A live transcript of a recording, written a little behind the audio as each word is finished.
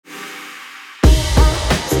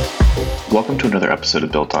Welcome to another episode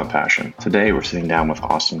of Built on Passion. Today we're sitting down with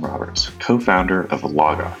Austin Roberts, co-founder of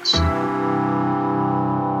Logox.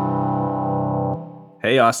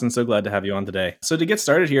 Hey, Austin, so glad to have you on today. So to get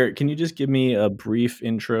started here, can you just give me a brief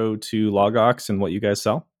intro to Logox and what you guys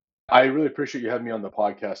sell? I really appreciate you having me on the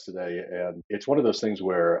podcast today. And it's one of those things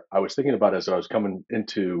where I was thinking about as I was coming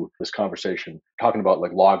into this conversation, talking about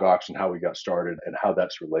like Logox and how we got started and how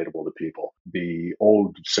that's relatable to people. The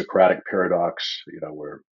old Socratic paradox,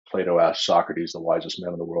 where Plato asked Socrates, the wisest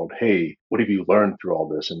man in the world, hey, what have you learned through all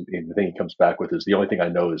this? And the thing he comes back with is the only thing I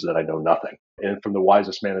know is that I know nothing. And from the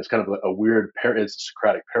wisest man, it's kind of a weird, it's a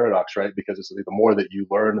Socratic paradox, right? Because it's the more that you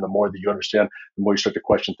learn and the more that you understand, the more you start to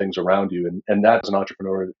question things around you. And that as an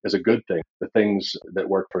entrepreneur is a good thing. The things that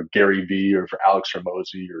work for Gary Vee or for Alex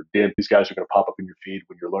Hormozi or Dan, these guys are going to pop up in your feed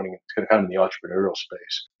when you're learning. It's kind of in the entrepreneurial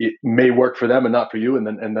space. It may work for them and not for you, and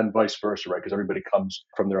then vice versa, right? Because everybody comes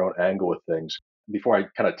from their own angle with things. Before I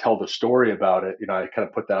kind of tell the story about it, I kind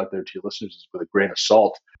of put that out there to your listeners with a grain of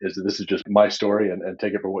salt, is that this is just my story and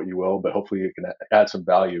take it for what you will, but hopefully it can add some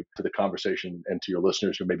value to the conversation and to your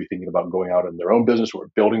listeners who may be thinking about going out in their own business or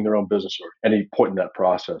building their own business or any point in that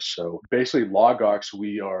process. So basically Logox,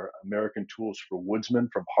 we are American tools for woodsmen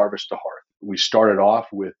from harvest to hearth. We started off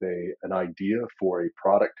with an idea for a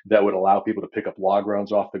product that would allow people to pick up log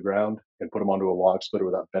rounds off the ground and put them onto a log splitter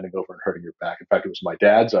without bending over and hurting your back. In fact, it was my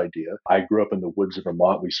dad's idea. I grew up in the woods of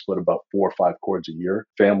Vermont. We split about 4 or 5 cords a year.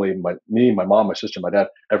 Family, me, my mom, my sister, my dad,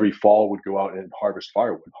 every fall would go out and harvest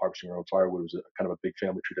firewood. Harvesting our own firewood was kind of a big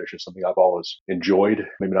family tradition, something I've always enjoyed.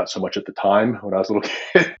 Maybe not so much at the time when I was a little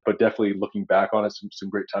kid, but definitely looking back on it, some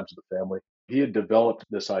great times with the family. He had developed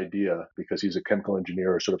this idea because he's a chemical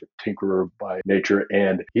engineer, sort of a tinkerer by nature,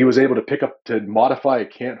 and he was able to modify a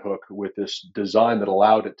cant hook with this design that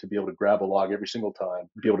allowed it to be able to grab a log every single time,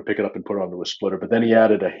 be able to pick it up and put it onto a splitter. But then he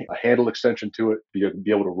added a handle extension to it,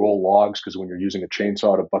 be able to roll logs, because when you're using a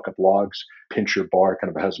chainsaw to buck up logs, pinch your bar,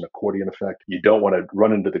 kind of has an accordion effect. You don't want to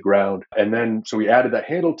run into the ground. And then, so we added that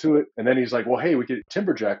handle to it. And then he's like, well, hey, we could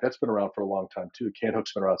timberjack. That's been around for a long time too. Cant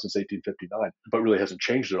hook's been around since 1859, but really hasn't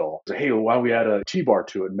changed at all. So, hey, well, why don't we add a T-bar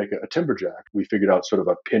to it and make a timberjack? We figured out sort of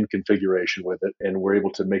a pin configuration with it. And we're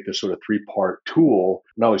able to make this sort of 3-part tool,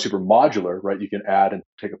 not only super modular, right? You can add and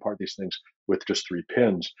take apart these things with just 3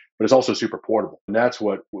 pins, but it's also super portable. And that's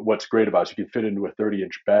what's great about it. You can fit into a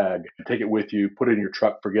 30-inch bag, take it with you, put it in your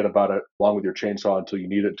truck, forget about it, along with your chainsaw until you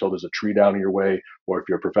need it, until there's a tree down in your way. Or if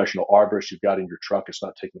you're a professional arborist, you've got it in your truck, it's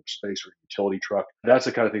not taking up space, or a utility truck. That's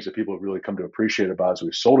the kind of things that people have really come to appreciate about as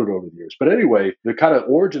we've sold it over the years. But anyway, the kind of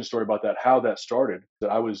origin story about that, how that started,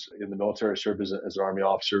 that I was in the military, served as an Army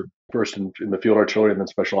officer, first in the field artillery and then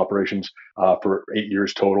special operations for 8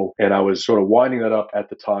 years total. And I was sort of winding that up at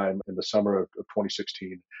the time in the summer of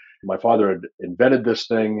 2016. My father had invented this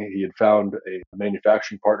thing. He had found a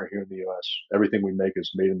manufacturing partner here in the U.S. Everything we make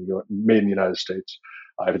is made in the United States.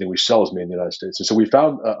 Everything we sell is made in the United States. And so we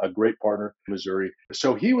found a great partner in Missouri.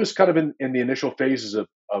 So he was kind of in the initial phases of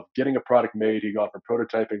getting a product made. He got from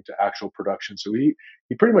prototyping to actual production. So he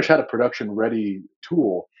pretty much had a production ready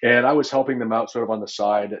tool. And I was helping them out sort of on the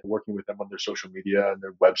side, working with them on their social media and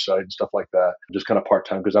their website and stuff like that, just kind of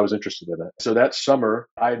part-time because I was interested in it. So that summer,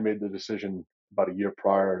 I had made the decision about a year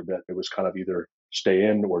prior that it was kind of either stay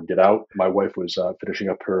in or get out. My wife was finishing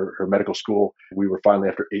up her medical school. We were finally,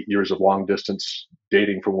 after 8 years of long distance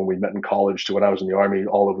dating from when we met in college to when I was in the Army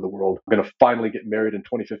all over the world, we're going to finally get married in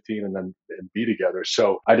 2015 and be together.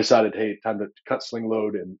 So I decided, hey, time to cut sling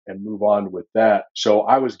load and move on with that. So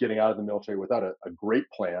I was getting out of the military without a great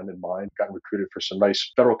plan in mind, got recruited for some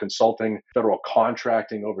nice federal consulting, federal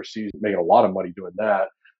contracting overseas, making a lot of money doing that.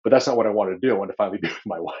 But that's not what I wanted to do. I wanted to finally be with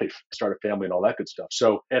my wife, start a family and all that good stuff.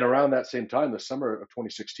 So, and around that same time, the summer of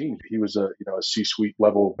 2016, he was a C-suite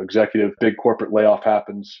level executive. Big corporate layoff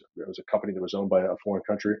happens. It was a company that was owned by a foreign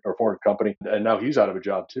company. And now he's out of a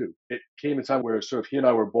job too. It came a time where sort of he and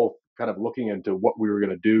I were both kind of looking into what we were going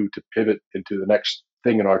to do to pivot into the next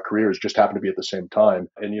thing in our careers, just happened to be at the same time.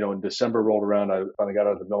 And, in December rolled around, I finally got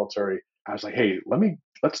out of the military. I was like, hey,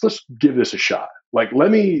 let's give this a shot. Like,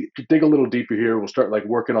 let me dig a little deeper here. We'll start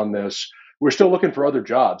working on this. We're still looking for other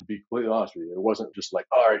jobs, to be completely honest with you. It wasn't just like,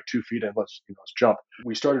 all right, 2 feet in, let's jump.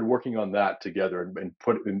 We started working on that together and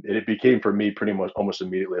it became for me pretty much almost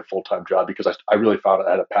immediately a full-time job because I really found I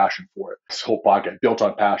had a passion for it. This whole podcast built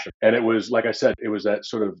on passion. And it was, like I said, it was that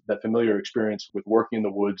sort of that familiar experience with working in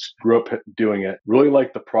the woods, grew up doing it, really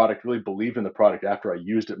liked the product, really believed in the product after I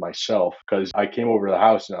used it myself, because I came over to the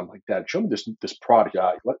house and I'm like, Dad, show me this product.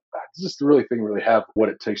 does this thing really have what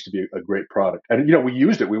it takes to be a great product? And, we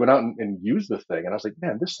used it. We went out and used the thing. And I was like,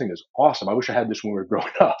 man, this thing is awesome. I wish I had this when we were growing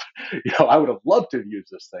up. I would have loved to have used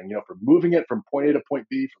this thing, for moving it from point A to point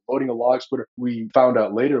B, for loading a log splitter. We found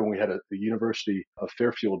out later when we had the University of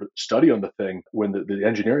Fairfield study on the thing, when the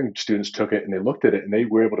engineering students took it and they looked at it and they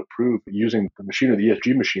were able to prove using the machine or the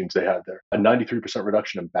ESG machines they had there, a 93%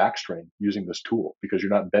 reduction in back strain using this tool because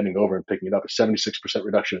you're not bending over and picking it up, a 76%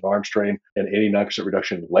 reduction in arm strain and 89%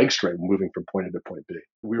 reduction in leg strain moving from point A to point B.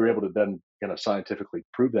 We were able to then scientifically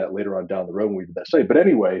prove that later on down the road when we did that study. But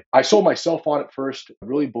anyway, I sold myself on it first,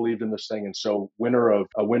 really believed in this thing. And so winter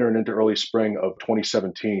and into early spring of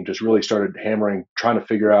 2017, just really started hammering, trying to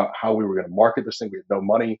figure out how we were going to market this thing. We had no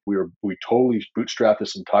money. We totally bootstrapped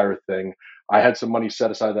this entire thing. I had some money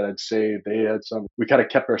set aside that I'd saved. They had some. We kind of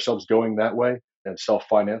kept ourselves going that way and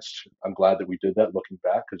self-financed. I'm glad that we did that looking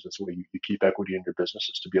back, because that's the way you keep equity in your business,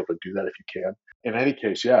 is to be able to do that if you can. In any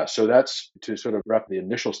case, yeah. So that's to sort of wrap the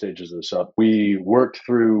initial stages of this up. We worked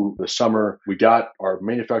through the summer. We got our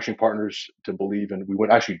manufacturing partners to believe, and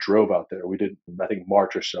actually drove out there. We did, I think,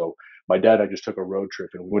 March or so. My dad and I just took a road trip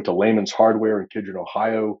and we went to Lehman's Hardware in Kidron,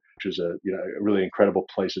 Ohio, which is a really incredible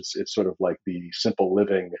place. It's sort of like the simple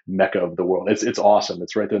living mecca of the world. It's awesome.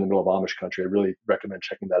 It's right there in the middle of Amish country. I really recommend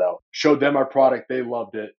checking that out. Showed them our product. They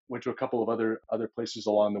loved it. Went to a couple of other places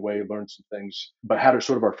along the way, learned some things, but had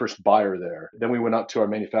sort of our first buyer there. Then we went out to our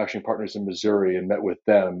manufacturing partners in Missouri and met with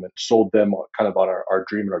them and sold them kind of on our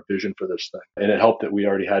dream and our vision for this thing. And it helped that we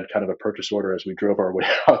already had kind of a purchase order as we drove our way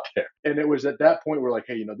out there. And it was at that point we're like,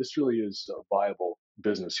 hey, this really is a viable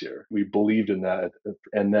business here. We believed in that.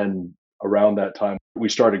 And then around that time, we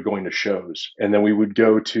started going to shows. And then we would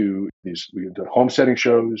go to we would do homesteading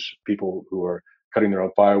shows, people who are cutting their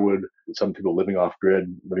own firewood, some people living off grid,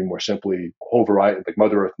 living more simply, a whole variety, like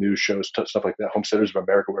Mother Earth News shows, stuff like that. Homesteaders of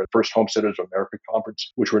America, we're the first Homesteaders of America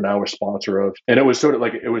conference, which we're now a sponsor of. And it was sort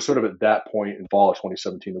of at that point in fall of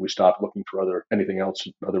 2017 that we stopped looking for anything else,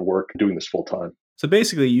 other work, doing this full time. So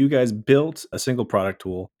basically, you guys built a single product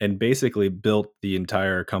tool and basically built the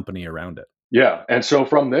entire company around it. Yeah. And so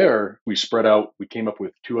from there, we spread out. We came up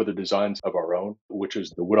with two other designs of our own, which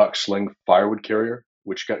is the Woodox Sling firewood carrier,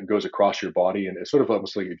 which goes across your body. And it's sort of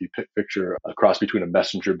almost like if you picture a cross between a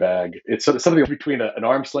messenger bag. It's something between an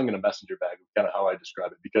arm sling and a messenger bag, kind of how I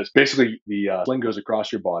describe it. Because basically the sling goes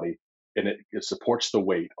across your body and it supports the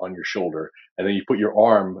weight on your shoulder. And then you put your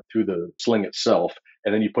arm through the sling itself.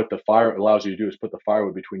 And then you put it allows you to do is put the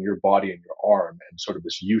firewood between your body and your arm, and sort of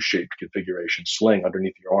this U-shaped configuration sling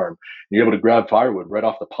underneath your arm. And you're able to grab firewood right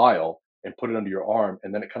off the pile and put it under your arm,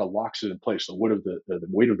 and then it kind of locks it in place. The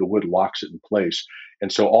weight of the wood locks it in place.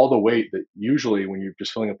 And so all the weight that usually when you're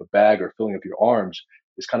just filling up a bag or filling up your arms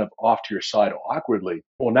is kind of off to your side awkwardly.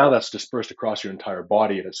 Well, now that's dispersed across your entire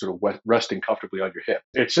body and it's sort of resting comfortably on your hip.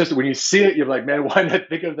 It's just when you see it, you're like, man, why not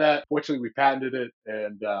think of that? Fortunately, we patented it,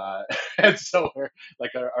 and so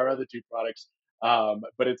like our other two products.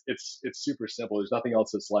 But it's super simple. There's nothing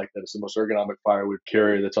else that's like that. It's the most ergonomic firewood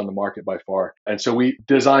carrier that's on the market by far. And so we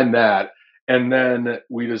designed that, and then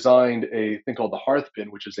we designed a thing called the Hearth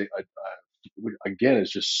Pin, which is again, is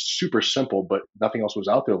just super simple, but nothing else was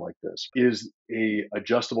out there like this. It is a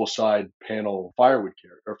adjustable side panel firewood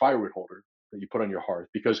carrier or firewood holder that you put on your hearth,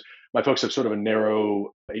 because my folks have sort of a narrow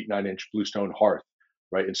 8-9 inch bluestone hearth.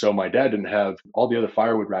 Right. And so my dad didn't have all the other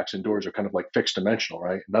firewood racks indoors are kind of like fixed dimensional,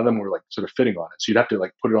 right? None of them were like sort of fitting on it. So you'd have to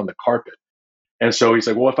like put it on the carpet. And so he's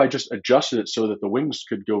like, well, if I just adjusted it so that the wings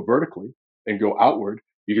could go vertically and go outward,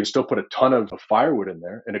 you can still put a ton of firewood in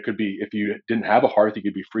there. And it could be, if you didn't have a hearth, you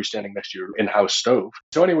could be freestanding next to your in-house stove.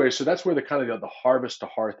 So anyway, so that's where the kind of the harvest to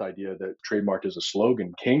hearth idea that trademarked as a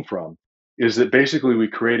slogan came from. Is that basically we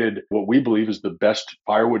created what we believe is the best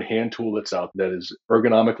firewood hand tool that's out, that is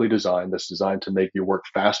ergonomically designed, that's designed to make your work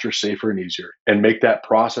faster, safer, and easier, and make that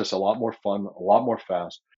process a lot more fun, a lot more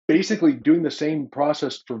fast. Basically doing the same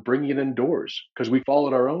process for bringing it indoors, because we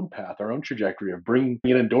followed our own path, our own trajectory of bringing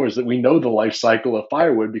it indoors, that we know the life cycle of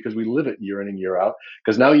firewood because we live it year in and year out.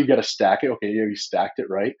 Because now you've got to stack it. Okay, yeah, you stacked it,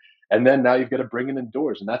 right? And then now you've got to bring it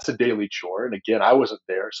indoors, and that's a daily chore. And again, I wasn't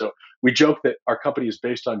there. So we joke that our company is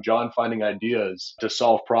based on John finding ideas to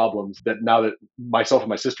solve problems that now that myself and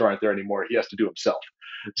my sister aren't there anymore, he has to do himself.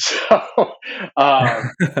 So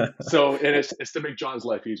and it's to make John's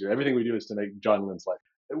life easier. Everything we do is to make John and Lynn's life.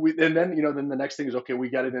 And then, then the next thing is, okay, we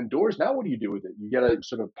got it indoors. Now what do you do with it? You got to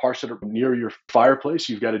sort of parse it near your fireplace.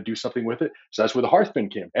 You've got to do something with it. So that's where the Hearth Pin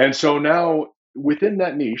came. And so now, within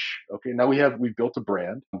that niche, okay, now we've built a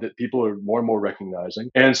brand that people are more and more recognizing.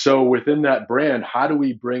 And so within that brand, how do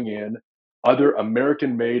we bring in other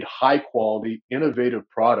American-made, high-quality, innovative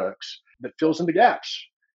products that fills in the gaps?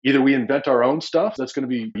 Either we invent our own stuff that's going to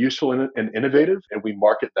be useful and innovative, and we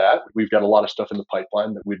market that. We've got a lot of stuff in the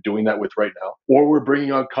pipeline that we're doing that with right now. Or we're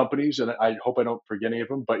bringing on companies, and I hope I don't forget any of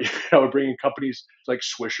them, but we're bringing companies like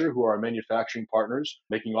Swisher, who are our manufacturing partners,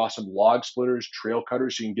 making awesome log splitters, trail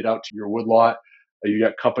cutters, so you can get out to your woodlot. You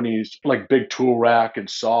got companies like Big Tool Rack and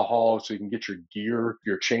Saw Haul, so you can get your gear,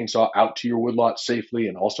 your chainsaw out to your woodlot safely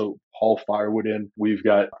and also haul firewood in. We've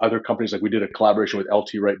got other companies, like we did a collaboration with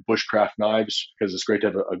LT Wright Bushcraft Knives, because it's great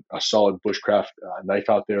to have a solid bushcraft knife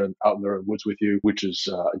out there and out in the woods with you, which is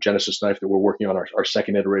a Genesis knife that we're working on our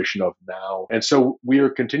second iteration of now. And so we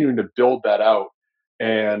are continuing to build that out.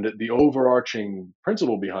 And the overarching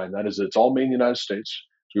principle behind that is that it's all made in the United States.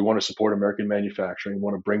 So we want to support American manufacturing.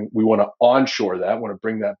 We want to onshore that, want to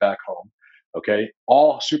bring that back home. Okay.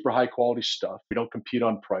 All super high quality stuff. We don't compete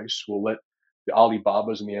on price. We'll let the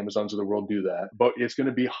Alibabas and the Amazons of the world do that, but it's going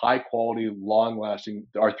to be high quality, long lasting.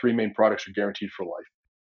 Our three main products are guaranteed for life.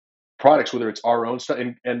 Products, whether it's our own stuff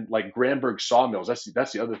and like Granberg sawmills.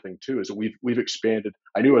 That's the other thing too, is that we've expanded.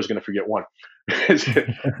 I knew I was going to forget one.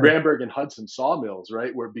 Granberg and Hudson sawmills,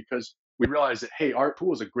 right? Because we realized that, hey, our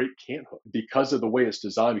tool is a great cant hook because of the way it's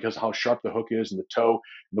designed, because of how sharp the hook is and the toe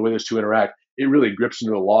and the way those two interact. It really grips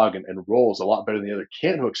into a log and rolls a lot better than the other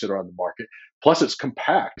cant hooks that are on the market. Plus, it's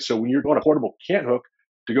compact. So when you're going a portable cant hook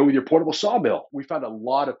to go with your portable sawmill, we found a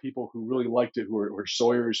lot of people who really liked it, who are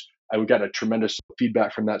sawyers. And we got a tremendous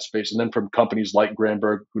feedback from that space. And then from companies like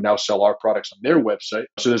Granberg, who now sell our products on their website.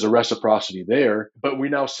 So there's a reciprocity there. But we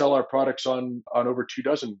now sell our products on over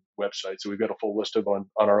 24 websites. So we've got a full list of on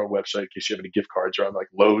our own website in case you have any gift cards around, like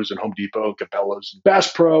Lowe's and Home Depot, Cabela's, and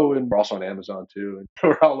Bass Pro, and we're also on Amazon too. And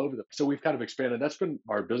we're all over them. So we've kind of expanded. That's been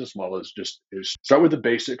our business model, is start with the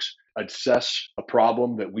basics, assess a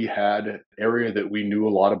problem that we had, an area that we knew a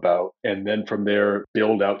lot about, and then from there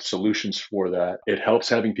build out solutions for that. It helps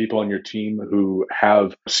having people on your team who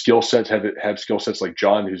have skill sets, have skill sets like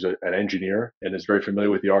John, who's an engineer and is very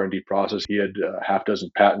familiar with the R&D process. He had a half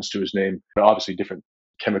dozen patents to his name, obviously different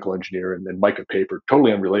chemical engineer, and then Mike at Paper,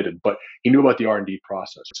 totally unrelated, but he knew about the R&D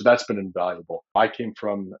process. So that's been invaluable. I came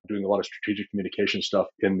from doing a lot of strategic communication stuff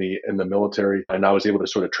in the military, and I was able to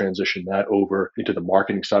sort of transition that over into the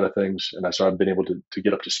marketing side of things. And so I've been able to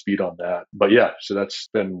get up to speed on that. But yeah, so that's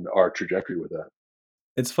been our trajectory with that.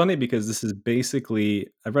 It's funny because this is basically,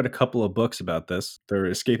 I've read a couple of books about this. They're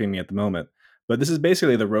escaping me at the moment. But this is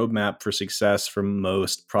basically the roadmap for success for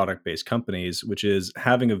most product-based companies, which is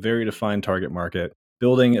having a very defined target market,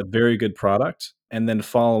 building a very good product, and then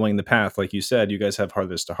following the path. Like you said, you guys have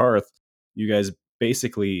Harvest to Hearth. You guys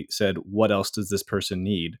basically said, what else does this person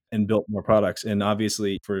need? And built more products. And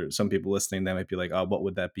obviously, for some people listening, that might be like, oh, what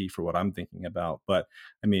would that be for what I'm thinking about? But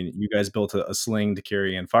I mean, you guys built a sling to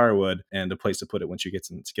carry in firewood and a place to put it once you get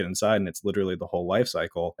inside, and it's literally the whole life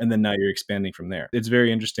cycle. And then now you're expanding from there. It's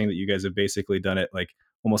very interesting that you guys have basically done it like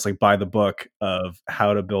almost like by the book of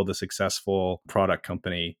how to build a successful product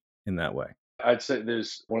company in that way. I'd say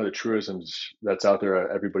there's one of the truisms that's out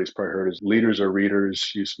there, everybody's probably heard, is leaders are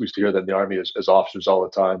readers. We used to hear that in the Army as officers all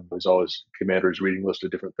the time. There's always commanders reading lists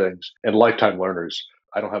of different things, and lifetime learners.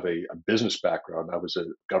 I don't have a business background. I was a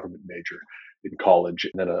government major in college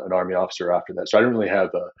and then an Army officer after that. So I didn't really have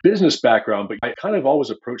a business background, but I kind of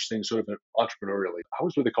always approached things sort of entrepreneurially. I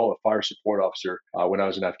was what they call a fire support officer when I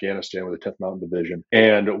was in Afghanistan with the 10th Mountain Division.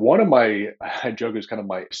 And one of I joke, it was kind of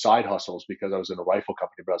my side hustles, because I was in a rifle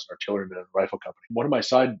company, but I was an artilleryman in a rifle company. One of my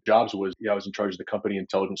side jobs was, I was in charge of the company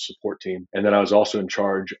intelligence support team. And then I was also in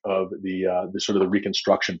charge of the sort of the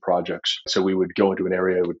reconstruction projects. So we would go into an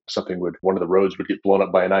area, one of the roads would get blown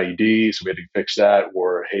up by an IED. So we had to fix that.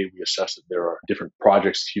 Or, hey, we assessed that there are different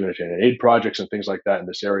projects, humanitarian aid projects and things like that in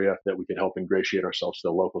this area that we could help ingratiate ourselves to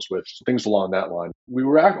the locals with, things along that line. We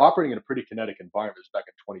were operating in a pretty kinetic environment. It was back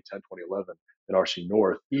in 2010, 2011 in RC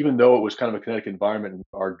North. Even though it was kind of a kinetic environment,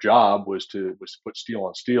 our job was to put steel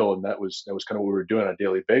on steel, and that was kind of what we were doing on a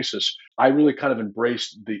daily basis. I really kind of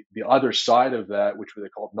embraced the other side of that, which they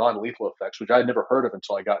called non-lethal effects, which I had never heard of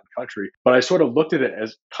until I got in country. But I sort of looked at it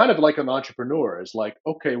as kind of like an entrepreneur, as like,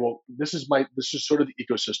 okay, well, this is sort of the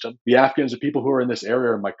ecosystem. The Afghans, the people who are in this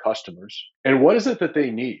area, are my customers. And what is it that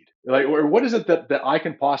they need? Like, or what is it that I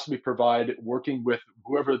can possibly provide, working with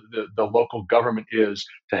whoever the local government is,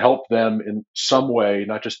 to help them in some way,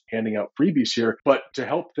 not just handing out freebies here, but to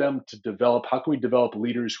help them to develop. How can we develop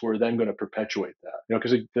leaders who are then going to perpetuate that?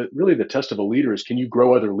 Because really the test of a leader is, can you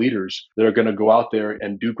grow other leaders that are going to go out there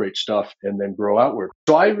and do great stuff and then grow outward?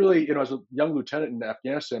 So I really, as a young lieutenant in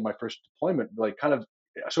Afghanistan, my first deployment, like kind of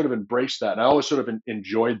sort of embraced that. And I always sort of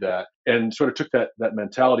enjoyed that and sort of took that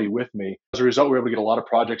mentality with me. As a result, we were able to get a lot of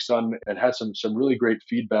projects done and had some really great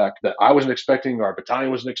feedback that I wasn't expecting, our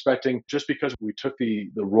battalion wasn't expecting, just because we took the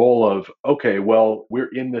role of, okay, well, we're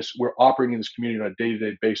operating in this community on a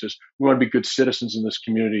day-to-day basis. We want to be good citizens in this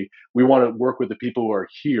community. We want to work with the people who are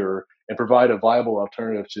here and provide a viable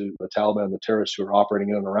alternative to the Taliban and the terrorists who are operating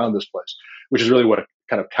in and around this place, which is really what a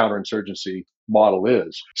kind of counterinsurgency model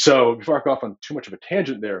is. So before I go off on too much of a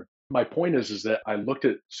tangent there, my point is that I looked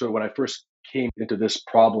at, so when I first came into this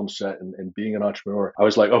problem set and being an entrepreneur, I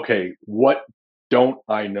was like, okay, what don't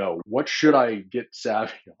I know? What should I get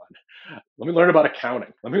savvy on? Let me learn about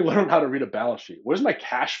accounting. Let me learn how to read a balance sheet. What does my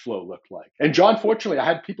cash flow look like? And John, fortunately, I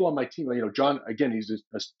had people on my team. John, again, he's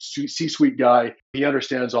a C-suite guy. He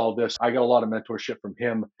understands all this. I got a lot of mentorship from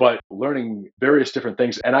him, but learning various different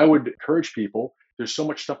things. And I would encourage people, there's so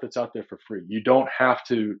much stuff that's out there for free. You don't have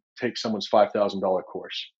to take someone's $5,000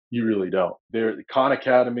 course. You really don't. There, Khan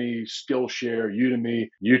Academy, Skillshare, Udemy,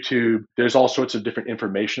 YouTube, there's all sorts of different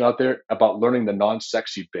information out there about learning the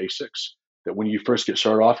non-sexy basics that when you first get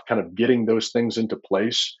started off, kind of getting those things into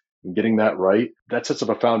place and getting that right, that sets up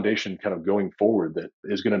a foundation kind of going forward that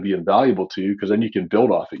is going to be invaluable to you because then you can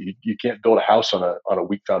build off it. You can't build a house on a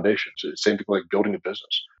weak foundation. So it's the same thing like building a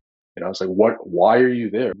business. It's like, why are you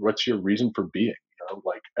there? What's your reason for being?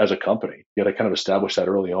 Like as a company, you got to kind of establish that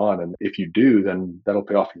early on. And if you do, then that'll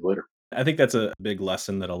pay off you later. I think that's a big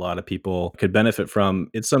lesson that a lot of people could benefit from.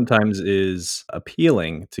 It sometimes is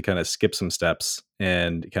appealing to kind of skip some steps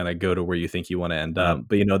and kind of go to where you think you want to end up.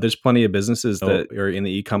 But, there's plenty of businesses that are in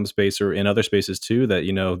the e-com space or in other spaces too that,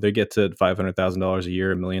 they get to $500,000 a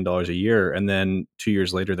year, $1 million a year. And then 2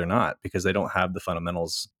 years later, they're not because they don't have the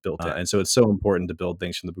fundamentals built in. And so it's so important to build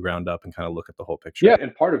things from the ground up and kind of look at the whole picture. Yeah.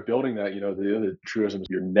 And part of building that, the other truism is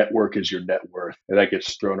your network is your net worth. And that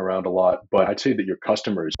gets thrown around a lot. But I'd say that your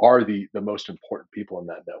customers are the most important people in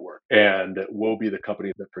that network. And we'll be the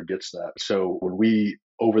company that forgets that. So when we,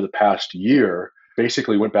 over the past year,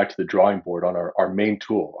 basically went back to the drawing board on our main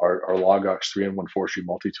tool, our LogOx 3-in-1 forestry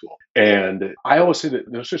multi-tool. And I always say that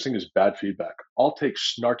there's such thing as bad feedback. I'll take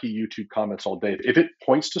snarky YouTube comments all day. If it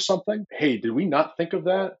points to something, hey, did we not think of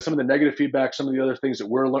that? Some of the negative feedback, some of the other things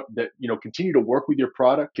that continue to work with your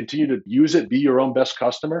product, continue to use it, be your own best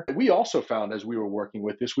customer. We also found as we were working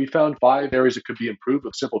with this, we found 5 areas that could be improved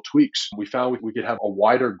with simple tweaks. We found we could have a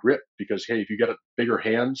wider grip because, hey, if you got bigger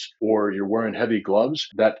hands or you're wearing heavy gloves,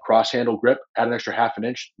 that cross handle grip, add an extra half an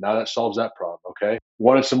inch. Now that solves that problem. Okay.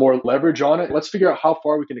 Wanted some more leverage on it. Let's figure out how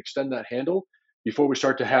far we can extend that handle before we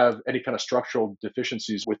start to have any kind of structural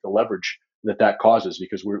deficiencies with the leverage that causes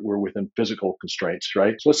because we're within physical constraints,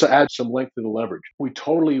 right? So let's add some length to the leverage. We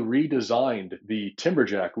totally redesigned the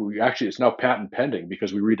Timberjack. It's now patent pending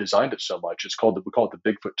because we redesigned it so much. We call it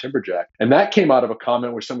the Bigfoot Timberjack. And that came out of a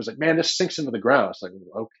comment where someone's like, man, this sinks into the ground. It's like,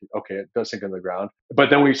 okay, it does sink into the ground. But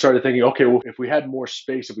then we started thinking, okay, well, if we had more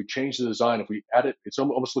space, if we change the design, if we add it, it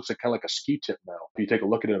almost looks like kind of like a ski tip now. If you take a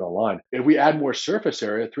look at it online, if we add more surface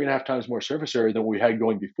area, 3.5 times more surface area than we had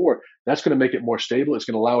going before, that's going to make it more stable. It's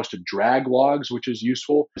going to allow us to drag logs, which is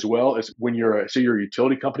useful as well as when you're a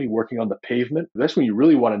utility company working on the pavement. That's when you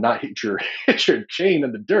really want to not hit your chain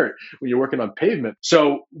in the dirt when you're working on pavement.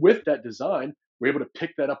 So with that design, we're able to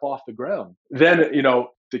pick that up off the ground. Then,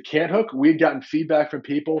 the cant hook, we had gotten feedback from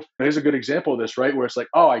people. Here's a good example of this, right? Where it's like,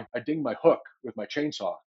 oh, I ding my hook with my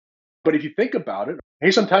chainsaw. But if you think about it, hey,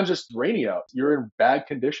 sometimes it's rainy out. You're in bad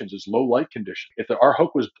conditions. It's low light conditions. If our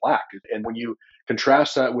hook was black, and when you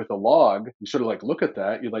contrast that with a log, you sort of like look at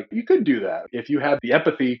that. You're like, you could do that. If you have the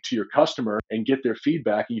empathy to your customer and get their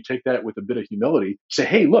feedback and you take that with a bit of humility, say,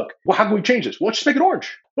 hey, look, well, how can we change this? Well, let's just make it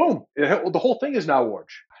orange. Boom. The whole thing is now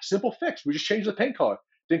orange. Simple fix. We just changed the paint color.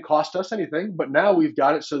 Didn't cost us anything, but now we've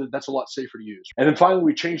got it so that's a lot safer to use. And then finally,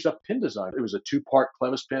 we changed up pin design. It was a 2-part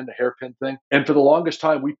clevis pin, a hairpin thing. And for the longest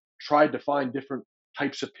time, we tried to find different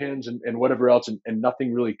types of pins and whatever else, and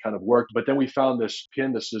nothing really kind of worked. But then we found this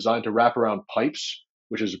pin that's designed to wrap around pipes,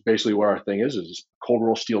 which is basically what our thing is cold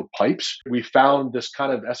roll steel pipes. We found this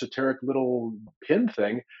kind of esoteric little pin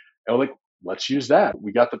thing, and we're like, let's use that.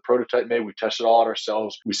 We got the prototype made. We tested it all out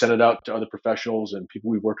ourselves. We sent it out to other professionals and people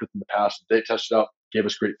we've worked with in the past. They tested it out, gave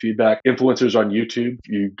us great feedback. Influencers on YouTube.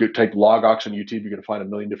 You type LogOx on YouTube, you're going to find a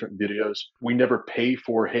million different videos. We never pay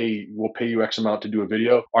for, hey, we'll pay you X amount to do a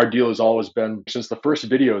video. Our deal has always been, since the first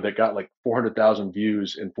video that got like 400,000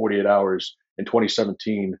 views in 48 hours in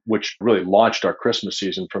 2017, which really launched our Christmas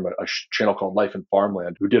season from a channel called Life in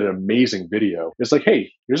Farmland, who did an amazing video. It's like,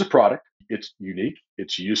 hey, here's a product. It's unique.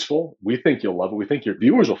 It's useful. We think you'll love it. We think your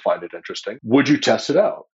viewers will find it interesting. Would you test it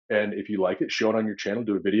out? And if you like it, show it on your channel,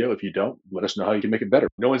 do a video. If you don't, let us know how you can make it better.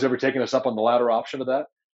 No one's ever taken us up on the latter option of that.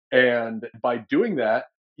 And by doing that,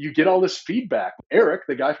 you get all this feedback. Eric,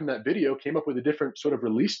 the guy from that video, came up with a different sort of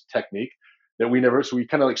release technique that we never, so we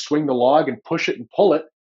kind of like swing the log and push it and pull it,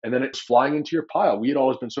 and then it's flying into your pile. We had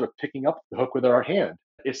always been sort of picking up the hook with our hand.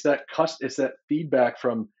 It's that feedback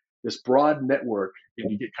from this broad network,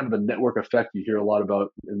 and you get kind of the network effect you hear a lot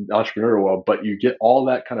about in the entrepreneurial world, but you get all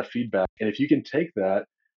that kind of feedback. And if you can take that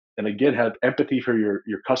and again have empathy for your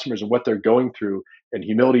customers and what they're going through, and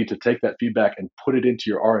humility to take that feedback and put it into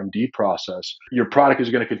your R&D process, your product is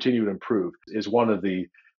going to continue to improve. Is one of the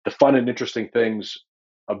fun and interesting things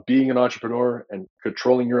of being an entrepreneur and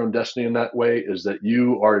controlling your own destiny in that way, is that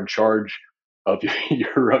you are in charge of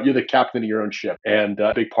you're the captain of your own ship. And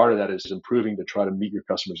a big part of that is improving to try to meet your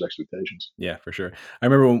customers' expectations. Yeah, for sure. I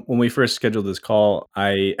remember when we first scheduled this call,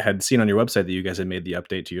 I had seen on your website that you guys had made the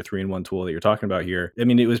update to your 3-in-1 tool that you're talking about here. I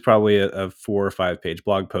mean, it was probably a 4 or 5 page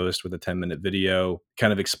blog post with a 10-minute video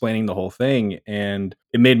kind of explaining the whole thing. And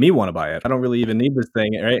it made me want to buy it. I don't really even need this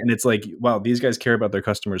thing, right? And it's like, wow, these guys care about their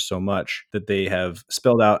customers so much that they have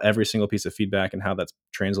spelled out every single piece of feedback and how that's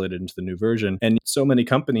translated into the new version. And so many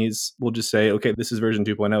companies will just say, okay, this is version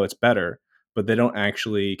 2.0, it's better, but they don't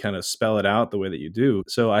actually kind of spell it out the way that you do.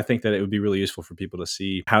 So I think that it would be really useful for people to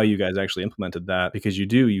see how you guys actually implemented that, because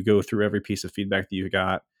you go through every piece of feedback that you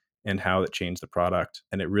got and how it changed the product.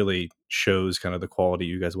 And it really shows kind of the quality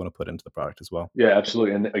you guys want to put into the product as well. Yeah,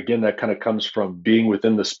 absolutely. And again, that kind of comes from being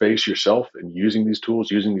within the space yourself and using these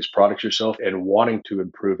tools, using these products yourself, and wanting to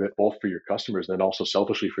improve it both for your customers and then also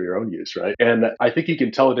selfishly for your own use, right? And I think you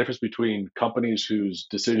can tell the difference between companies whose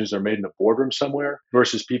decisions are made in a boardroom somewhere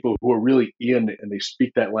versus people who are really in and they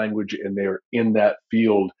speak that language and they're in that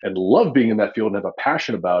field and love being in that field and have a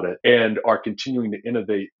passion about it and are continuing to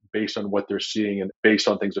innovate based on what they're seeing and based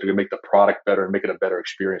on things that are going to make the product better and make it a better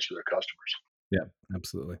experience for their customers. Yeah,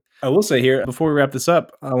 absolutely. I will say here, before we wrap this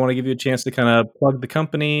up, I want to give you a chance to kind of plug the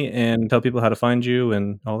company and tell people how to find you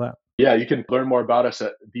and all that. Yeah, you can learn more about us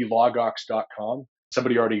at thelogox.com.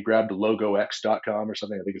 Somebody already grabbed logox.com or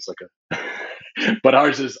something. I think it's like but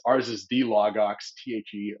ours is thelogox,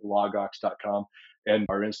 THE logox.com. And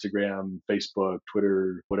our Instagram, Facebook,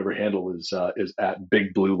 Twitter, whatever handle is at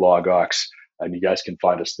Big Blue Logox. And you guys can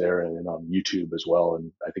find us there and on YouTube as well.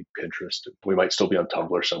 And I think Pinterest. We might still be on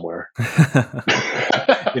Tumblr somewhere.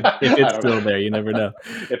 if it's still there, you never know.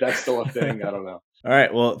 If that's still a thing, I don't know. All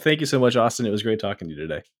right. Well, thank you so much, Austin. It was great talking to you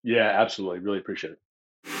today. Yeah, absolutely. Really appreciate it.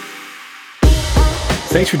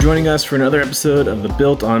 Thanks for joining us for another episode of the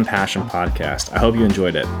Built on Passion podcast. I hope you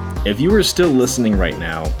enjoyed it. If you are still listening right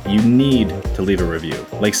now, you need to leave a review.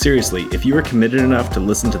 Like seriously, if you are committed enough to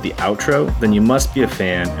listen to the outro, then you must be a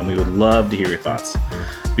fan and we would love to hear your thoughts.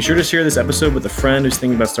 Be sure to share this episode with a friend who's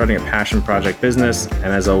thinking about starting a passion project business. And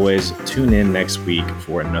as always, tune in next week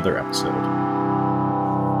for another episode.